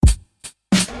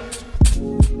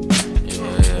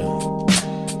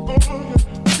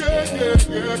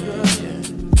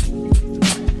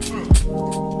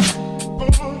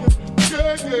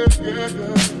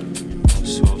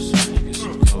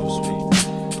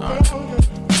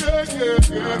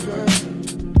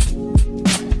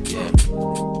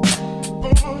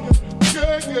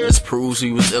This proves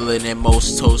we was iller than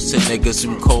most. Toast to niggas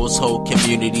who codes hold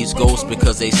communities ghosts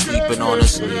because they sleeping on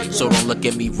us. So don't look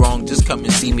at me wrong, just come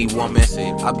and see me, woman.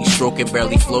 I be stroking,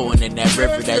 barely floating in that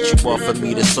river that you offered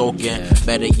me to soak in.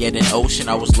 Better yet, an ocean.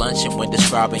 I was lunching when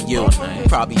describing you.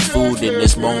 Probably food in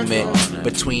this moment.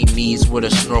 Between knees with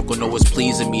a snorkel, know it's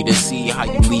pleasing me to see how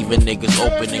you leaving niggas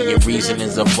open and your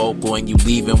reasonings are vocal and you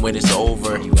leaving when it's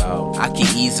over. I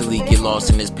can easily get lost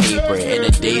in this paper. In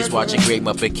the days watching Great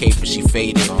Muppet Caper, she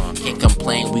faded. Can't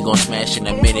complain, we gon' smash in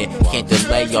a minute. Can't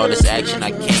delay all this action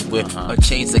I came with or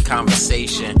change the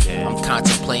conversation. I'm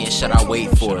contemplating, should I wait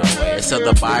for it? It's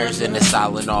other buyers in the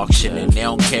silent auction and they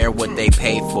don't care what they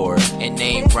pay for it. And they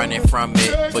ain't running from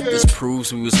it, but this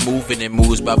proves we was moving in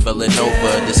moves by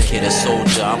Villanova. This kid a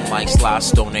soldier, I'm like Sly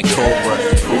Stone and Cobra.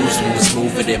 Proves we was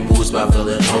moving in moves by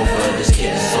Villanova. This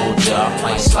kid a soldier, I'm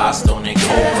like Sly Stone and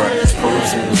Cobra.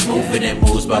 Proves we was moving in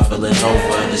moves by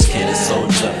Villanova. This kid a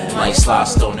soldier, like Sly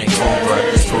Stone and Cobra.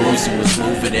 Proves he was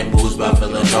moving in moves by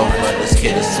Villanova. This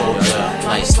kid a soldier,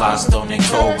 like Sly Stone and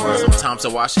Cobra. Sometimes I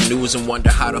watch the news and wonder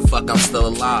how the fuck I'm still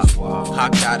alive.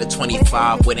 Hocked out at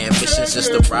 25 with ambitions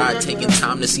just to ride. Taking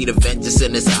time to see the vengeance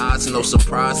in his eyes. No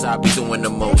surprise I be doing the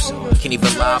most. Can't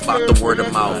even lie about the word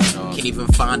of mouth. Can't even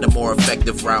find a more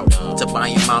effective route to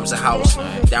buying moms a house.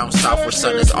 Down south where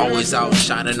sun is always out,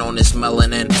 shining on this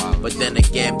melanin. But then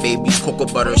again, baby's cocoa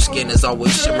butter skin is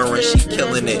always shimmering. She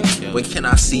killing it. When can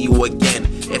I see you again?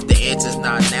 If the answer's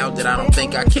not now, then I don't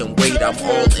think I can wait. I'm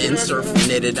all in, surfing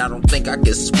it. I don't think I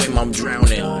can swim, I'm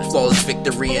drowning. Flawless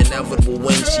victory, inevitable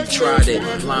when she tried it.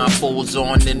 Blindfolds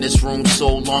on in this room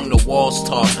so long, the walls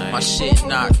talk. My shit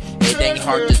knocked. It ain't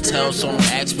hard to tell, so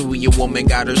don't ask me where your woman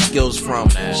got her skills from.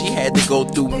 She had to go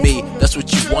through me, that's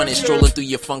what you wanted. Strolling through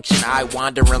your function, I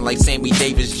wandering like Sammy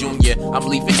Davis Jr. I'm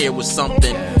leaving here with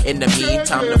something. In the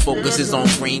meantime, the focus is on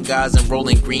green guys and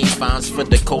rolling green finds for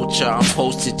the culture. I'm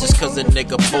posted just cause a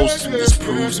nigga posted. This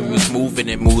proves we was moving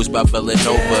in moves by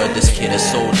Villanova. This kid a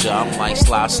soldier, I'm like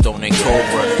Sly Stone and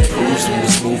Cobra. Proves we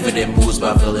was moving in moves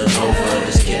by Villanova.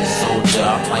 This kid a soldier,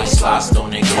 I'm like Sly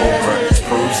Stone and Cobra.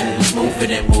 Proves we was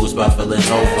moving in moves by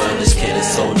Villanova. This kid a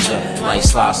soldier, like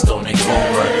Sly Stone and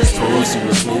Cobra. Proves he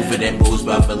was moving in moves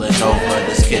by Villanova.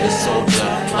 This kid a soldier,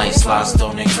 like Sly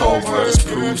Stone and Cobra. This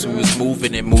proves we was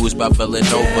moving in moves by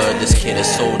Villanova. This kid a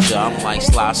soldier, I'm like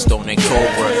Sly Stone and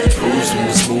Cobra. Proves we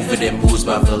was moving in moves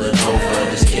by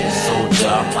Villanova. This kid a soldier,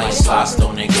 I'm like Sly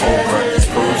Stone and Cobra.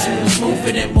 Proves we was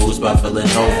moving in moves by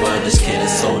Villanova. This kid a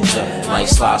soldier, like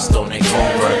Sly Stone and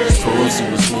Cobra. Proves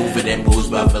he was moving in moves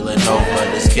by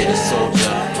Villanova. This kid a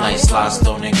soldier, like Sly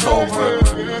Stone and Cobra.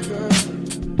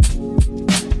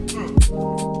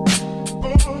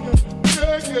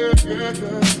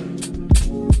 Yeah.